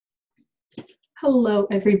Hello,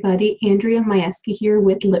 everybody. Andrea Majewski here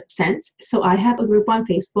with Lipsense. So I have a group on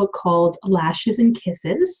Facebook called Lashes and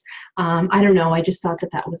Kisses. I don't know. I just thought that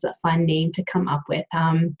that was a fun name to come up with.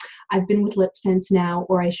 I've been with Lipsense now,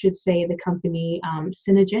 or I should say the company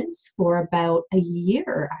Synogens, for about a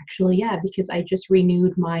year, actually. Yeah, because I just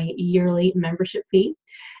renewed my yearly membership fee.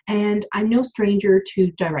 And I'm no stranger to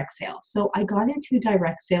direct sales. So I got into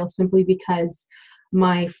direct sales simply because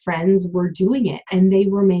my friends were doing it and they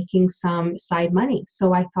were making some side money.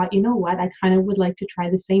 So I thought, you know what, I kind of would like to try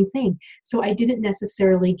the same thing. So I didn't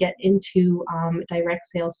necessarily get into direct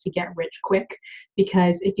sales to get rich quick,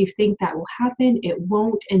 because if you think that will happen, it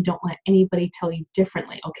won't, and don't let anybody tell you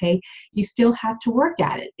differently, okay? You still have to work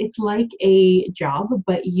at it. It's like a job,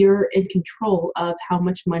 but you're in control of how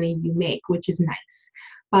much money you make, which is nice.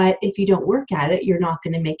 But if you don't work at it, you're not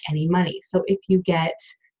going to make any money. So if you get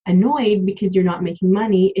annoyed because you're not making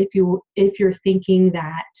money, if you're thinking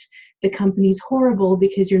that the company's horrible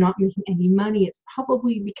because you're not making any money, it's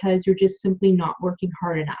probably because you're just simply not working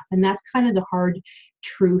hard enough. And that's kind of the hard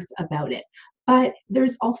truth about it. But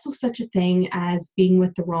there's also such a thing as being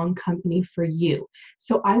with the wrong company for you.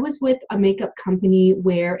 So I was with a makeup company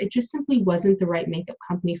where it just simply wasn't the right makeup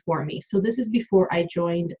company for me. So this is before I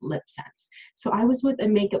joined Lipsense. So I was with a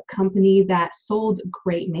makeup company that sold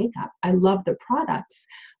great makeup. I love the products,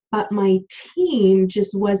 but my team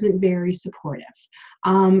just wasn't very supportive.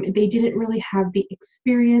 They didn't really have the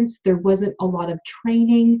experience. There wasn't a lot of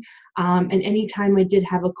training. And anytime I did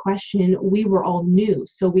have a question, we were all new,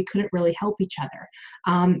 so we couldn't really help each other.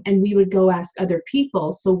 And we would go ask other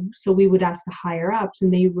people. So we would ask the higher ups,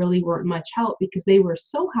 and they really weren't much help because they were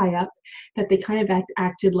so high up that they kind of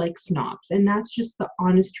acted like snobs. And that's just the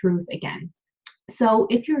honest truth again. So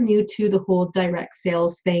if you're new to the whole direct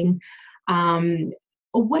sales thing,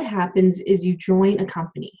 what happens is you join a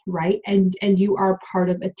company, right? And you are part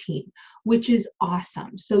of a team, which is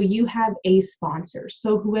awesome. So you have a sponsor.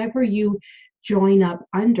 So whoever you join up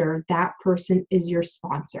under, that person is your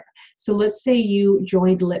sponsor. So let's say you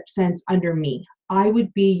joined Lipsense under me. I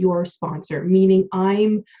would be your sponsor, meaning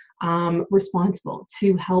I'm responsible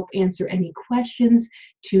to help answer any questions,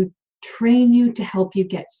 to train you, to help you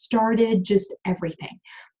get started, just everything.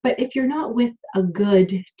 But if you're not with a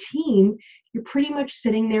good team, you're pretty much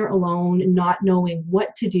sitting there alone, not knowing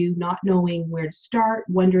what to do, not knowing where to start,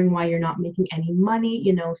 wondering why you're not making any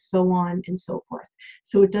money, so on and so forth.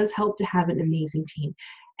 So it does help to have an amazing team.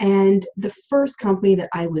 And the first company that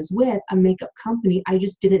I was with, a makeup company, I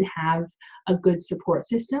just didn't have a good support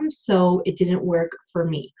system, so it didn't work for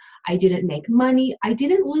me. I didn't make money. I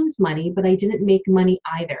didn't lose money, but I didn't make money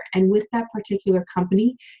either. And with that particular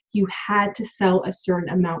company, you had to sell a certain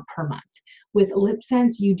amount per month. With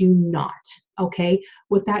Lipsense, you do not, okay?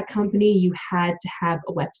 With that company, you had to have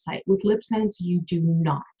a website. With Lipsense, you do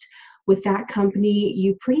not. With that company,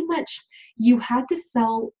 you had to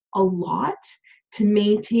sell a lot to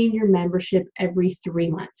maintain your membership every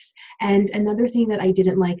 3 months. And another thing that I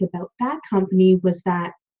didn't like about that company was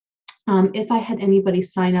that if I had anybody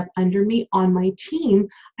sign up under me on my team,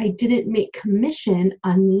 I didn't make commission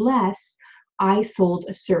unless I sold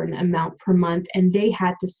a certain amount per month, and they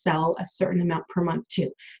had to sell a certain amount per month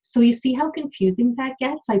too. So you see how confusing that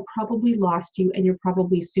gets? I probably lost you and you're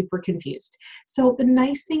probably super confused. So the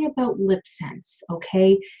nice thing about Lipsense,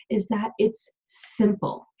 okay, is that it's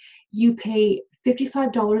simple. You pay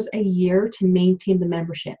 $55 a year to maintain the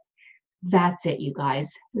membership. That's it, you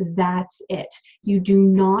guys. That's it. You do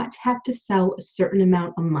not have to sell a certain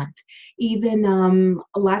amount a month. Even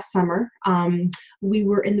last summer, we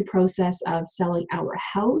were in the process of selling our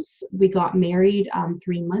house. We got married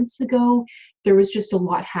 3 months ago. There was just a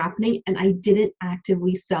lot happening, and I didn't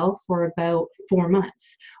actively sell for about 4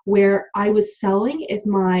 months, where I was selling if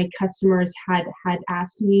my customers had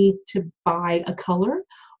asked me to buy a color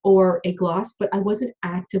or a gloss, but I wasn't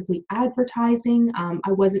actively advertising.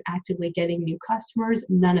 I wasn't actively getting new customers,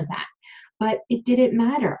 none of that. But it didn't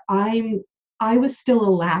matter. I was still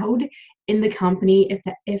allowed in the company,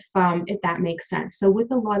 if that makes sense. So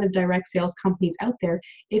with a lot of direct sales companies out there,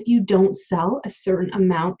 if you don't sell a certain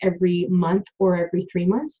amount every month or every 3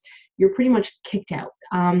 months, you're pretty much kicked out.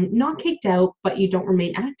 Not kicked out, but you don't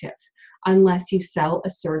remain active unless you sell a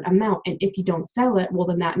certain amount. And if you don't sell it, well,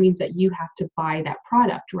 then that means that you have to buy that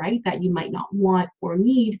product, right? That you might not want or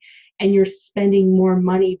need, and you're spending more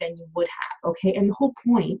money than you would have, okay? And the whole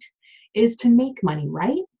point is to make money,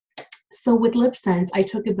 right? So with Lipsense, I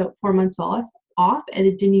took about 4 months off, and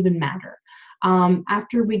it didn't even matter.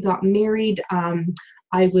 After we got married,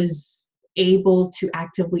 I was able to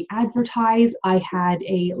actively advertise. I had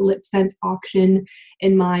a Lipsense auction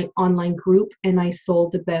in my online group, and I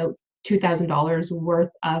sold about $2,000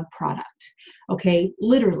 worth of product. Okay,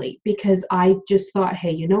 literally, because I just thought,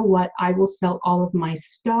 hey, you know what? I will sell all of my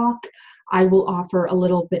stock. I will offer a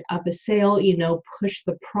little bit of a sale, push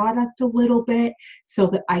the product a little bit so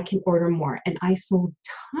that I can order more. And I sold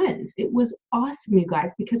tons. It was awesome, you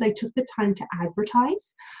guys, because I took the time to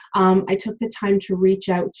advertise. I took the time to reach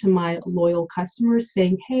out to my loyal customers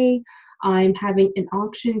saying, hey, I'm having an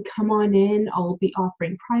auction, come on in, I'll be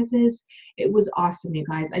offering prizes. It was awesome, you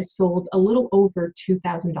guys. I sold a little over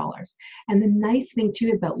 $2,000. And the nice thing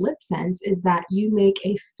too about Lipsense is that you make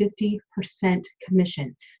a 50%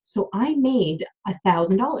 commission. So I made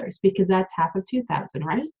 $1,000 because that's half of 2,000,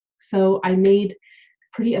 right? So I made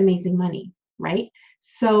pretty amazing money, right?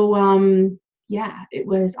 So yeah, it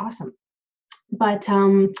was awesome. But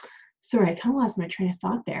sorry, I kind of lost my train of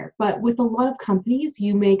thought there. But with a lot of companies,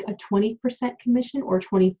 you make a 20% commission or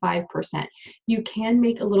 25%. You can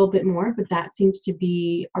make a little bit more, but that seems to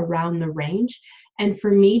be around the range. And for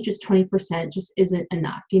me, just 20% just isn't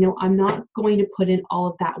enough. I'm not going to put in all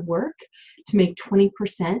of that work to make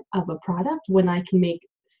 20% of a product when I can make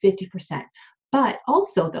 50%. But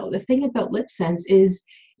also, though, the thing about Lipsense is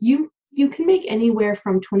you can make anywhere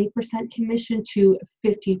from 20% commission to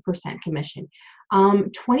 50% commission.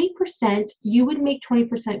 20%, you would make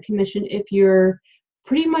 20% commission if you're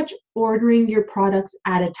pretty much ordering your products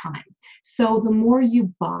at a time. So the more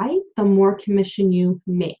you buy, the more commission you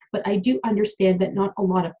make. But I do understand that not a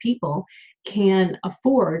lot of people can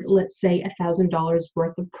afford, let's say, $1,000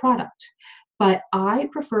 worth of product. But I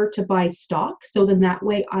prefer to buy stock, so then that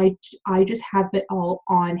way I just have it all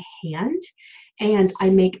on hand and I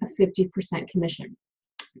make a 50% commission.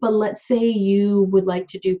 But let's say you would like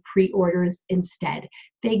to do pre-orders instead.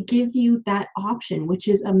 They give you that option, which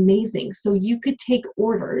is amazing. So you could take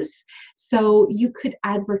orders. So you could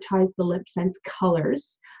advertise the Lipsense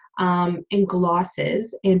colors and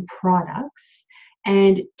glosses and products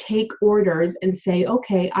and take orders and say,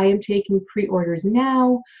 okay, I am taking pre-orders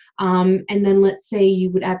now. And then let's say you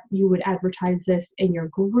would advertise this in your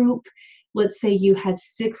group. Let's say you had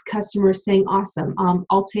 6 customers saying, awesome,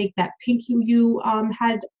 I'll take that pink you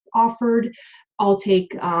had offered. I'll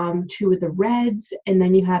take 2 of the reds. And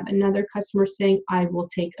then you have another customer saying, I will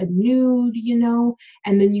take a nude,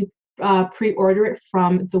 and then you pre-order it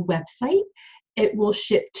from the website. It will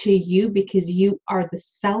ship to you because you are the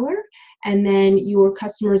seller. And then your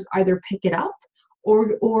customers either pick it up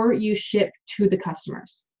or you ship to the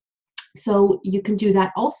customers. So you can do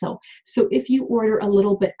that also. So if you order a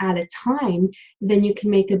little bit at a time, then you can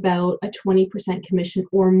make about a 20% commission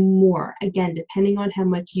or more, again, depending on how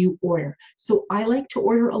much you order. So I like to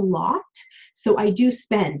order a lot. So I do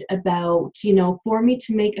spend about, for me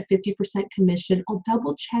to make a 50% commission, I'll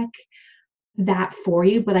double check that for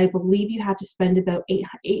you, but I believe you have to spend about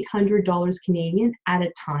 $800 Canadian at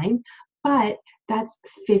a time. But that's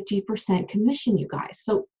 50% commission, you guys.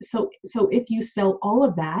 So if you sell all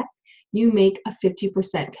of that, you make a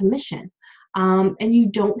 50% commission. And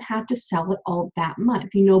you don't have to sell it all that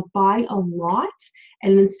month. Buy a lot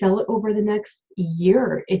and then sell it over the next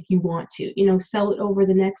year if you want to. Sell it over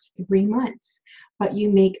the next 3 months. But you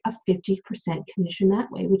make a 50% commission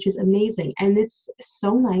that way, which is amazing. And it's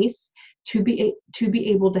so nice to be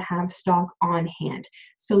able to have stock on hand.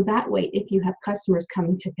 So that way, if you have customers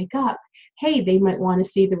coming to pick up, hey, they might want to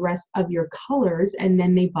see the rest of your colors and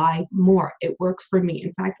then they buy more. It works for me.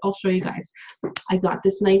 In fact, I'll show you guys. I got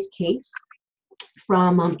this nice case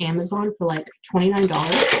from Amazon for like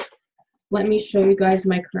 $29. Let me show you guys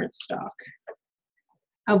my current stock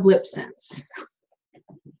of Lipsense.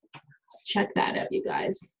 Check that out, you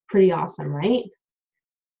guys. Pretty awesome, right?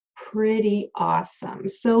 Pretty awesome.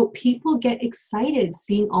 So people get excited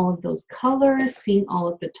seeing all of those colors, seeing all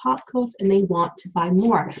of the top coats, and they want to buy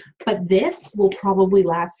more. But this will probably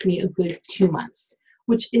last me a good 2 months,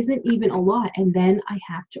 which isn't even a lot. And then I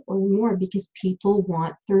have to order more because people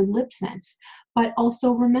want their Lipsense. But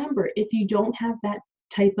also remember, if you don't have that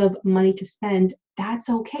type of money to spend, that's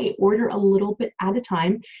okay. Order a little bit at a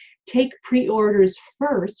time. Take pre-orders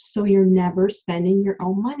first so you're never spending your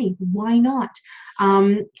own money. Why not?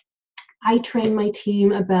 I train my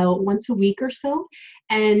team about once a week or so,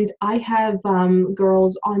 and I have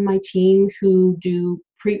girls on my team who do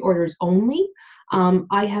pre-orders only.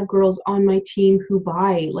 I have girls on my team who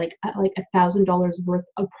buy like $1,000 worth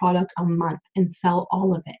of product a month and sell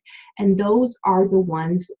all of it. And those are the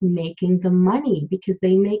ones making the money because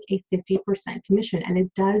they make a 50% commission, and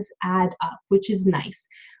it does add up, which is nice.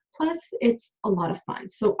 Plus, it's a lot of fun.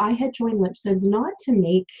 So I had joined Lipsense not to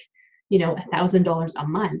make $1,000 a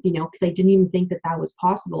month, because I didn't even think that was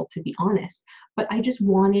possible, to be honest. But I just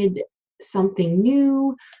wanted something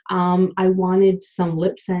new. I wanted some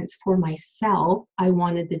Lipsense for myself. I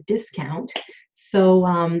wanted the discount. So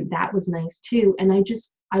that was nice too. And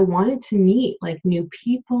I wanted to meet like new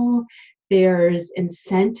people. There's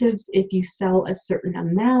incentives if you sell a certain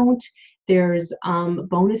amount. There's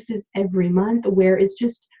bonuses every month where it's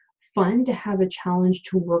just fun to have a challenge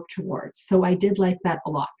to work towards. So I did like that a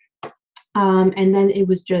lot. And then it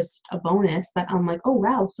was just a bonus that I'm like, oh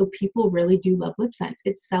wow, so people really do love Lipsense.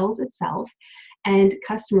 It sells itself and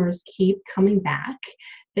customers keep coming back.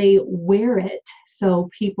 They wear it so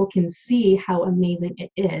people can see how amazing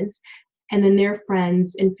it is. And then their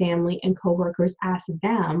friends and family and coworkers ask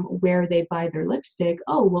them where they buy their lipstick.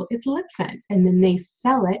 Oh, well, it's Lipsense. And then they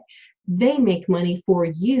sell it. They make money for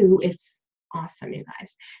you. It's awesome, you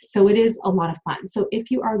guys. So it is a lot of fun. So if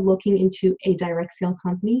you are looking into a direct sale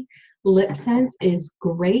company, Lipsense is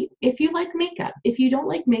great if you like makeup. If you don't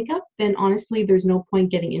like makeup, then honestly, there's no point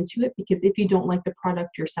getting into it, because if you don't like the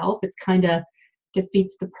product yourself, it's kind of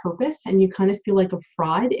defeats the purpose, and you kind of feel like a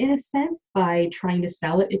fraud in a sense by trying to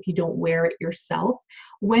sell it if you don't wear it yourself.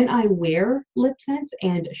 When I wear Lipsense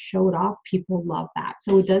and show it off, people love that.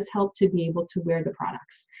 So it does help to be able to wear the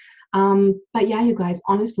products. But yeah, you guys,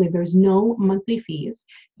 honestly, there's no monthly fees.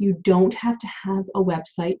 You don't have to have a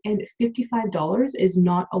website, and $55 is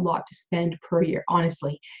not a lot to spend per year,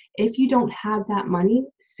 honestly. If you don't have that money,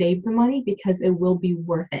 save the money, because it will be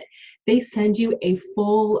worth it. They send you a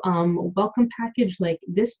full welcome package like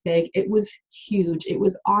this big. It was huge. It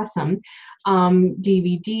was awesome.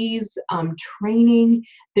 DVDs, training.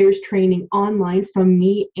 There's training online from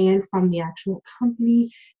me and from the actual company.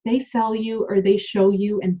 They sell you, or they show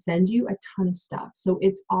you and send you a ton of stuff. So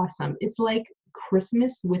it's awesome. It's like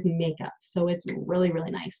Christmas with makeup. So it's really, really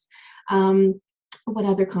nice. What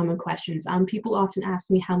other common questions? People often ask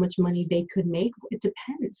me how much money they could make. It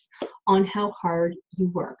depends on how hard you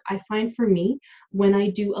work. I find for me, when I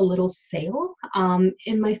do a little sale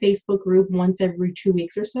in my Facebook group once every 2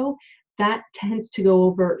 weeks or so, that tends to go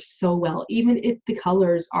over so well. Even if the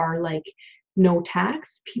colors are like no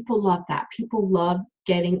tax, people love that. People love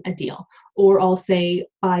getting a deal. Or I'll say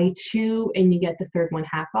buy two and you get the third one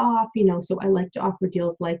half off, so I like to offer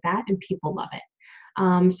deals like that, and people love it.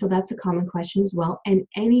 So that's a common question as well. And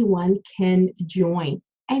anyone can join.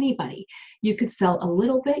 Anybody. You could sell a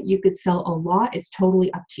little bit, you could sell a lot. It's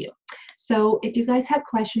totally up to you. So if you guys have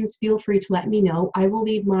questions, feel free to let me know. I will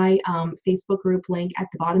leave my Facebook group link at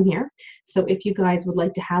the bottom here. So if you guys would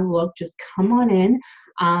like to have a look, just come on in.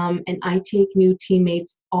 And I take new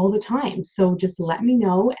teammates all the time. So just let me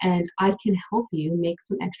know and I can help you make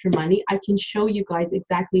some extra money. I can show you guys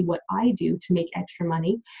exactly what I do to make extra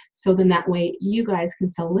money. So then that way you guys can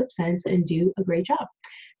sell Lipsense and do a great job.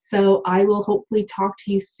 So I will hopefully talk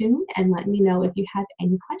to you soon, and let me know if you have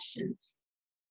any questions.